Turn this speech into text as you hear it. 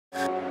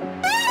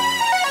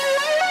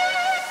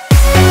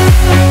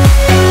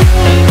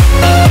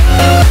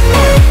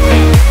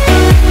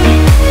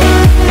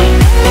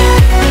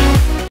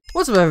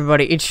What's up,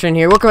 everybody? HTrain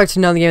here. Welcome back to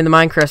another game of the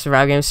Minecraft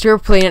survival game. Still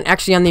playing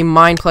actually on the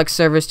Mineplex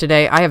servers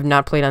today. I have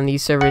not played on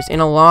these servers in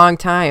a long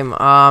time.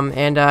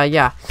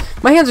 Yeah,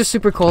 my hands are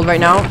super cold right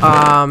now.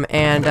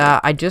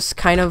 I just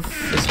kind of,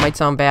 this might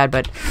sound bad,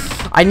 but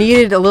I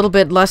needed a little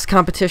bit less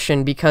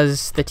competition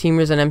because the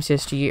teamers on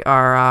MCSG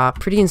are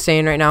pretty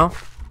insane right now.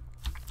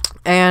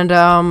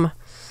 Yeah,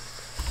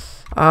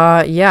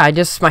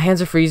 my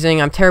hands are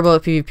freezing. I'm terrible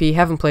at PvP.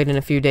 Haven't played in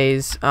a few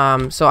days.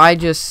 I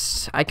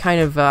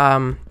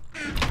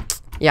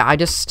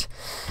just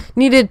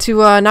needed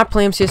to not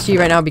play MCSG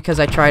right now because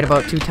I tried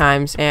about 2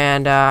 times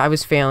and I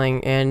was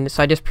failing, and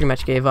so I just pretty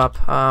much gave up.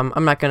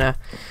 I'm not gonna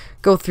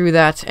go through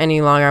that any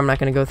longer. I'm not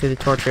gonna go through the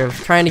torture of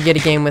trying to get a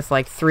game with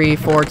like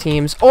 3-4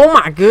 teams. Oh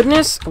my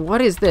goodness!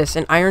 What is this?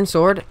 An iron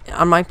sword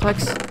on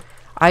Mineplex?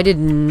 I did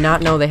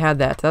not know they had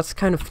that. That's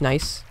kind of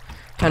nice.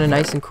 Kind of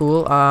nice and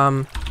cool.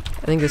 I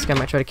think this guy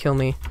might try to kill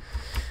me.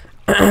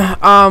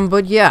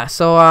 But yeah,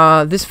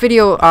 so this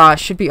video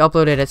should be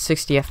uploaded at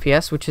 60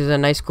 FPS, which is a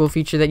nice cool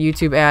feature that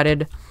YouTube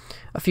added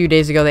a few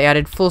days ago. They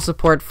added full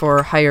support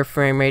for higher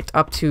frame rate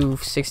up to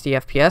 60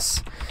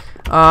 FPS.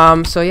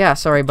 So yeah,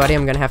 sorry buddy,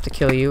 I'm gonna have to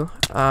kill you.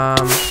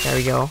 There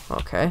we go.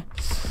 Okay.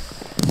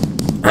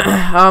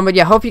 But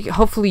yeah,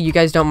 hopefully you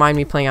guys don't mind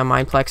me playing on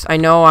Mineplex. I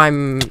know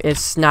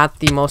it's not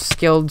the most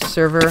skilled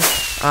server.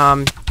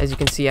 As you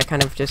can see, I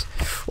kind of just...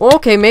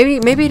 Okay, maybe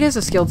it is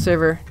a skilled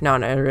server. No,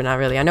 not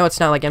really. I know it's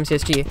not like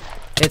MCSG.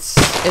 It's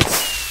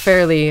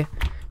fairly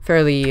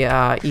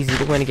easy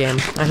to win a game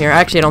on here.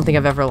 Actually, I don't think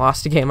I've ever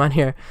lost a game on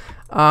here.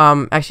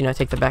 Actually, no, I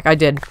take that back. I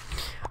did.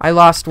 I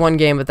lost one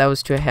game, but that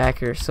was to a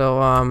hacker. So,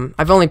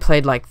 I've only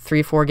played like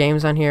 3-4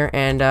 games on here.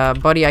 And,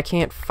 buddy, I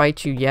can't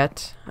fight you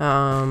yet.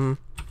 Because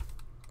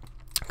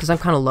I'm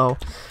kind of low.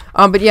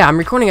 But yeah, I'm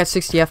recording at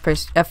 60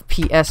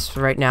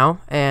 FPS right now.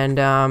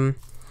 And,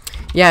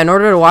 yeah, in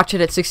order to watch it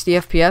at 60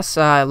 FPS,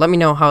 let me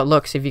know how it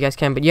looks if you guys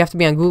can. But you have to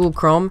be on Google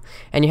Chrome,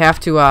 and you have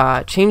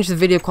to change the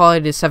video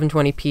quality to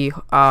 720p.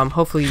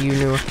 Hopefully you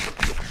knew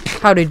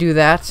how to do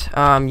that.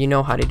 You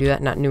know how to do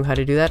that, not knew how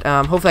to do that.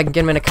 Hopefully I can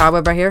get him in a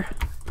cobweb right here.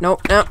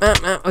 Nope, no.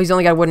 Oh, he's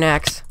only got a wooden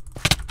axe.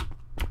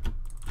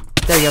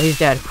 There you go, he's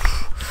dead.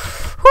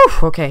 Whew,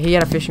 okay, he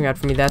had a fishing rod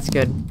for me, that's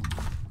good.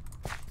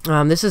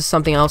 This is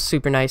something else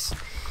super nice.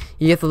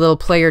 You get the little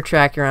player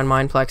tracker on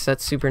Mineplex,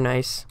 that's super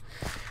nice.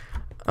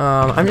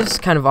 I'm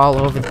just kind of all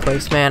over the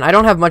place, man. I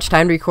don't have much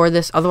time to record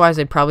this. Otherwise,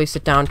 I'd probably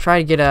sit down, try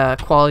to get a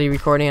quality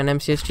recording on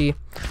MCSG.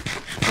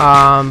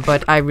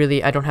 But I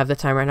don't have the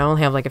time right now. I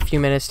only have like a few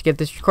minutes to get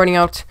this recording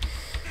out,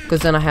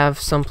 because then I have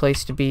some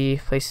place to be,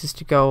 places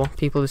to go,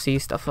 people to see,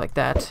 stuff like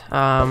that.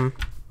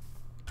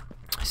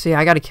 So yeah,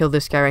 I gotta kill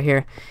this guy right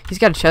here. He's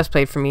got a chest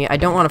plate for me. I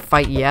don't want to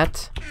fight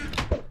yet.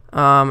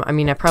 I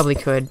mean, I probably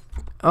could.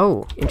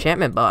 Oh,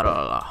 enchantment bottle.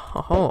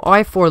 Oh, I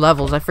have 4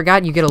 levels. I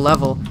forgot you get a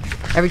level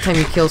every time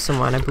you kill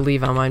someone, I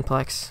believe, on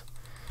Mineplex.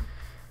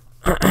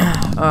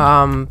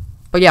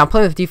 But yeah, I'm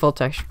playing with default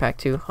texture pack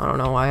too. I don't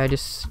know why. I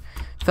just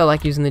felt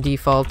like using the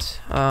default.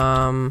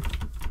 Come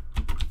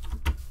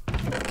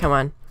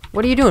on.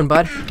 What are you doing,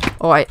 bud?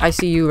 Oh, I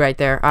see you right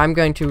there. I'm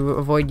going to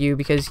avoid you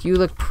because you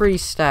look pretty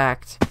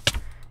stacked.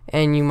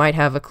 And you might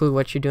have a clue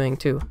what you're doing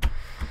too.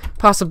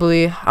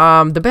 Possibly.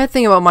 The bad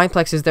thing about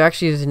Mineplex is there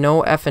actually is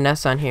no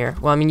FNS on here.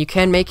 Well, I mean, you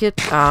can make it,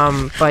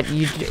 but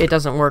it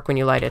doesn't work when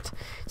you light it.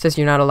 It says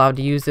you're not allowed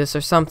to use this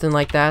or something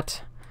like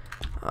that.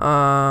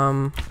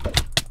 Alright.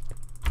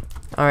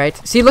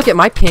 See, look at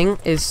my ping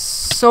is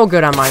so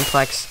good on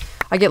Mineplex.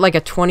 I get like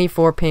a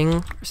 24 ping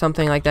or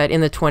something like that,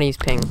 in the 20s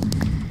ping.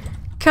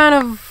 Kind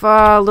of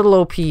a little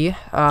OP.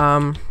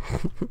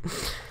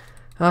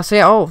 So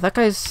yeah, oh, that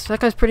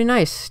guy's pretty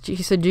nice.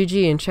 He said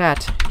GG in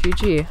chat.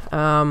 GG.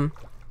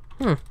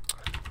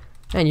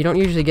 Man, you don't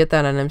usually get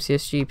that on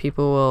MCSG.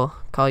 People will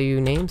call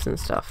you names and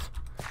stuff.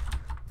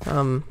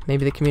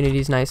 Maybe the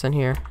community's nice on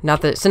here.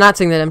 Not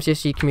saying that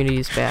MCSG community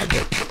is bad,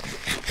 but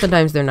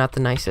sometimes they're not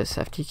the nicest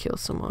after you kill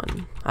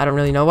someone. I don't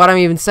really know what I'm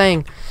even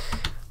saying.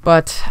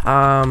 But,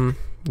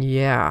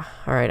 yeah.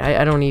 Alright,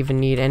 I don't even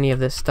need any of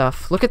this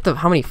stuff. Look at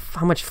how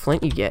much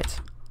flint you get.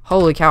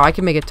 Holy cow, I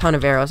can make a ton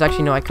of arrows.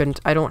 Actually, no, I couldn't.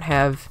 I don't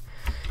have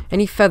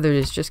any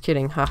feathers. Just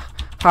kidding. Ha.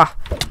 Ha.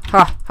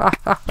 Ha. Ha.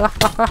 Ha. Ha.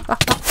 Ha. Ha.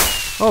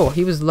 Oh,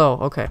 he was low.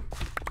 Okay.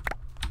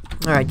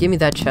 Alright, give me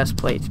that chest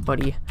plate,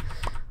 buddy.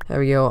 There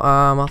we go.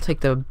 I'll take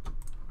the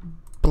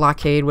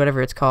blockade,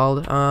 whatever it's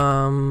called.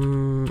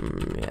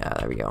 Yeah,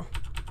 there we go.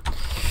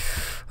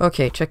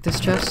 Okay, check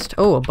this chest.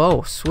 Oh, a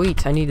bow.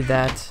 Sweet. I needed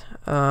that.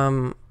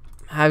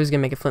 I was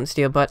gonna make a flint and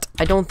steel, but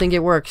I don't think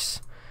it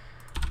works.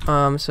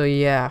 So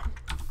yeah.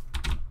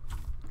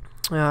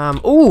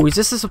 Oh, is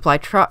this a supply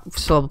drop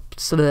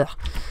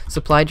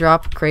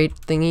crate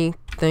thing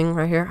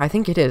right here? I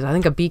think it is. I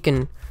think a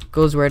beacon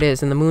goes where it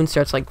is, and the moon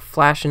starts like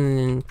flashing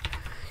and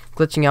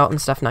glitching out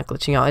and stuff. Not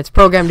glitching out. It's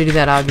programmed to do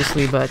that,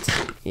 obviously, but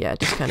yeah, it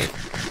just kind of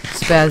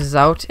spazzes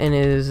out. And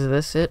is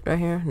this it right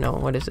here? No,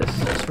 what is this?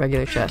 Just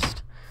regular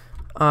chest.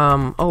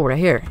 Oh, right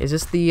here. Is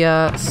this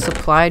the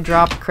supply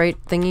drop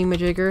crate thingy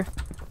majigger?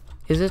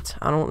 Is it?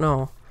 I don't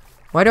know.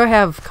 Why do I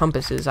have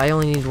compasses? I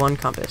only need 1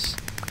 compass.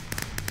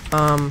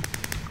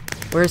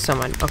 Where is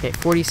someone? Okay,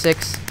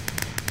 46.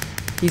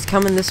 He's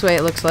coming this way,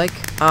 it looks like.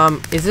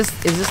 Is this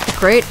the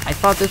crate? I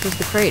thought this was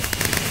the crate.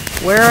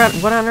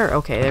 What on earth?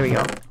 Okay, there we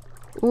go.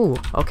 Ooh,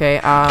 okay,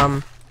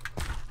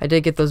 I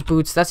did get those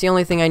boots. That's the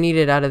only thing I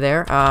needed out of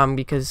there,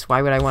 because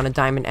why would I want a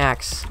diamond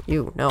axe?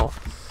 No.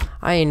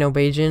 I ain't no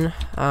Bajan.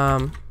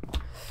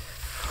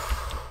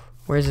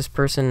 Where's this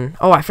person?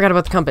 Oh, I forgot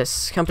about the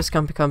compass.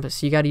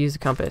 Compass. You gotta use the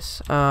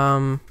compass.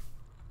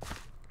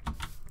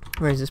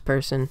 Where's this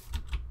person?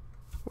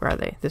 Where are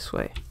they? This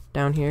way.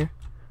 Down here.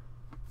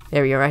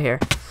 There we go, right here.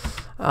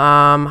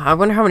 I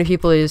wonder how many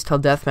people it is till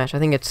deathmatch. I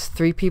think it's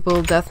 3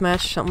 people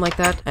deathmatch, something like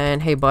that.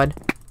 And hey, bud.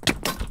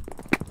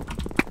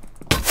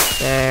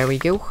 There we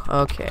go.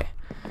 Okay.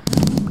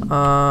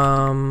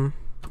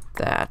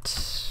 That.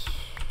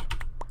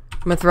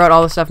 I'm gonna throw out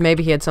all the stuff.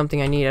 Maybe he had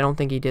something I need. I don't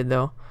think he did,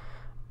 though.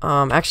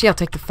 Actually, I'll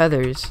take the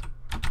feathers.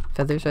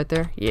 Feathers right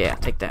there? Yeah, I'll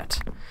take that.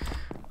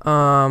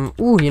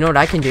 Ooh, you know what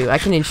I can do? I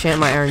can enchant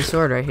my iron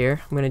sword right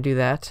here. I'm gonna do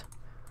that.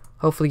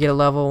 Hopefully get a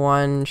level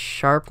 1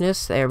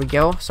 sharpness. There we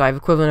go. So I have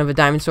equivalent of a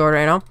diamond sword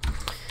right now.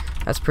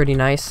 That's pretty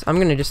nice. I'm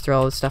gonna just throw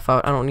all this stuff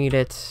out. I don't need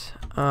it.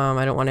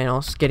 I don't want anyone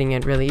else getting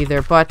it really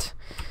either, but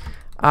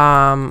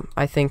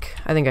I think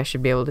I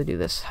should be able to do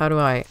this. How do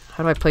I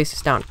place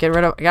this down? Get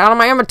out of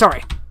my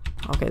inventory.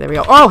 Okay, there we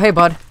go. Oh, hey,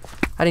 bud.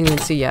 I didn't even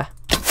see ya.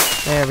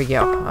 There we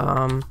go.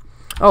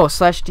 Oh,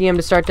 /DM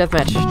to start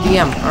deathmatch.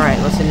 DM. Alright,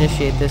 let's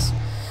initiate this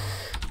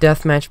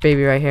deathmatch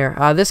baby right here.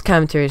 This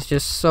commentary is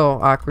just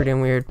so awkward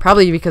and weird.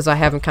 Probably because I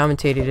haven't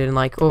commentated in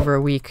like over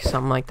a week,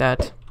 something like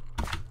that.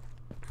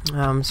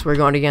 So we're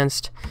going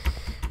against...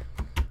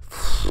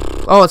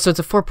 Oh, so it's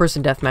a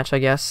 4-person deathmatch, I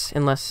guess.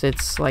 Unless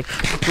it's like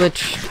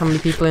glitch. How many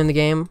people are in the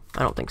game?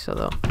 I don't think so,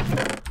 though.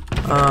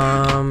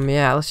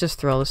 Yeah, let's just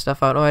throw all this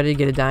stuff out. Oh, I did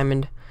get a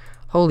diamond.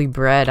 Holy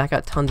bread, I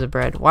got tons of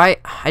bread. Why?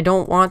 I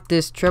don't want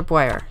this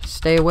tripwire.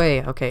 Stay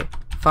away. Okay,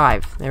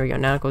 5. There we go.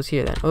 Now it goes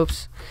here then.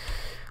 Oops.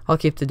 I'll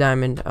keep the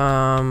diamond.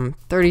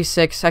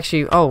 36.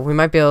 Actually, oh, we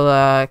might be able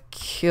to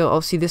kill... Oh,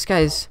 see, this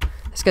guy's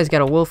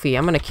got a Wolfie.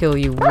 I'm gonna kill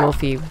you,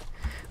 Wolfie,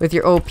 with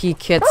your OP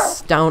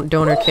kits,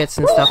 donor kits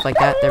and stuff like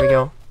that. There we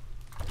go.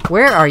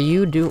 Where are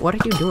you? What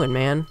are you doing,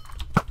 man?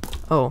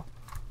 Oh.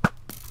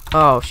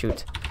 Oh,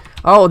 shoot.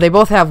 Oh, they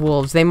both have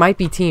wolves. They might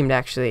be teamed,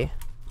 actually.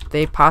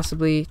 They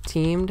possibly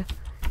teamed.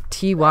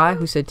 TY?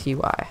 Who said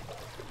TY?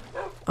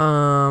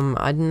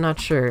 I'm not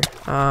sure.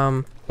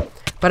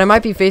 But I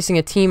might be facing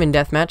a team in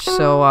deathmatch,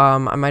 so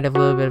I might have a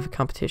little bit of a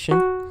competition.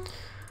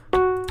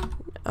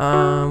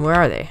 Where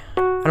are they?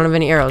 I don't have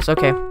any arrows.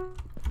 Okay.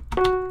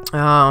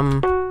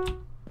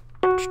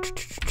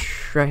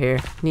 Right here.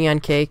 Neon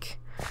cake.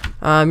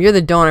 You're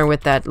the donor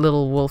with that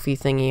little wolfy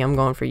thingy. I'm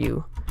going for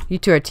you. You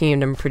two are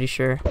teamed, I'm pretty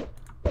sure.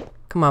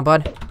 Come on,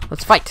 bud.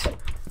 Let's fight.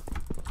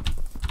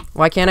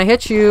 Why can't I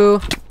hit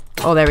you?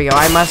 Oh, there we go.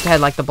 I must have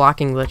had like the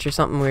blocking glitch or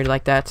something weird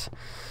like that.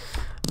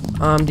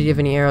 Do you have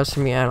any arrows for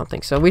me? I don't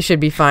think so. We should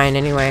be fine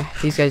anyway.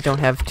 These guys don't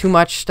have too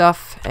much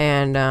stuff,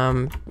 and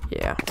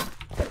yeah.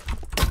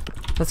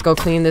 Let's go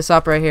clean this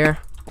up right here.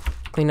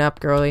 Clean up,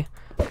 girly.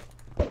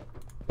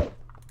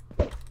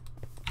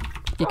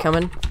 You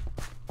coming?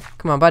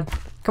 Come on, bud.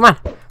 Come on.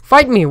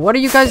 Fight me. What are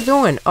you guys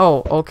doing?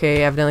 Oh,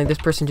 okay. Evidently this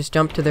person just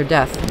jumped to their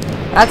death.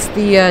 That's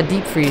the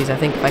deep freeze, I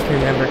think, if I can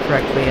remember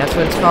correctly. That's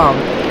what it's called.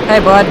 Hey,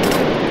 bud.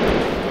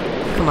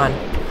 Come on.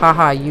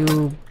 Haha,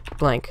 you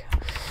blank.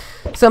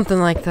 Something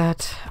like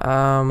that.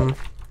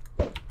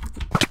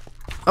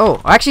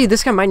 Oh, actually,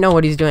 this guy might know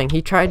what he's doing.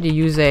 He tried to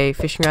use a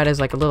fishing rod as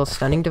like a little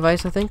stunning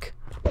device, I think.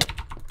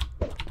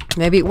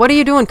 Maybe. What are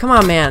you doing? Come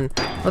on, man.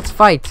 Let's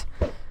fight.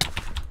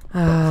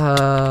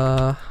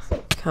 Come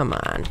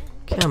on.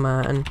 Come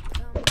on.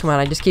 Come on,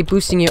 I just keep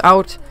boosting you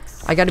out.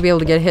 I gotta be able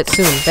to get a hit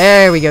soon.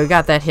 There we go,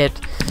 got that hit.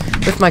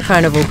 With my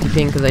kind of OP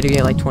ping, because I do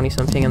get like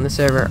 20-something on the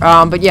server.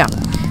 But yeah.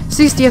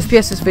 60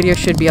 FPS this video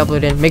should be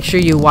uploaded. Make sure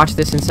you watch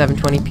this in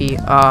 720p.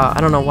 I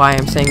don't know why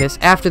I'm saying this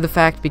after the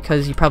fact,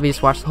 because you probably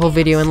just watched the whole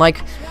video in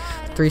like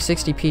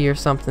 360p or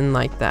something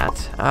like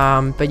that.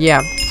 But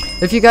yeah,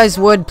 if you guys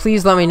would,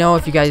 please let me know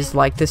if you guys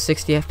like this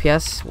 60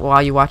 FPS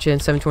while you watch it in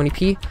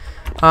 720p.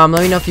 Let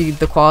me know if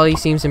the quality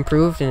seems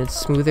improved and it's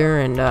smoother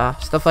and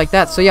stuff like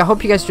that. So yeah,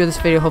 hope you guys enjoyed this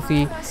video.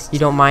 Hopefully you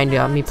don't mind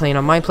me playing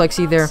on my Plex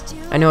either.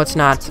 I know it's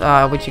not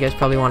what you guys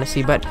probably want to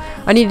see, but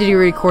I need to do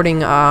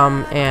recording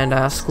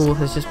and school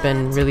has just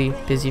been really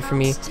busy for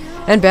me.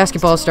 And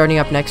basketball is starting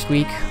up next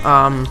week.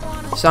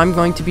 So I'm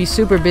going to be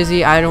super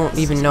busy. I don't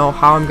even know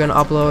how I'm going to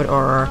upload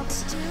or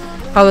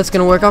how that's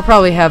going to work. I'll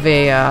probably have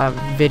a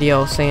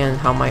video saying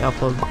how my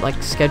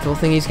upload schedule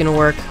thingy is going to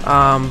work.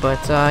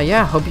 But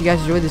yeah, hope you guys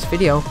enjoyed this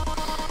video.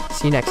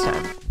 See you next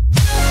time.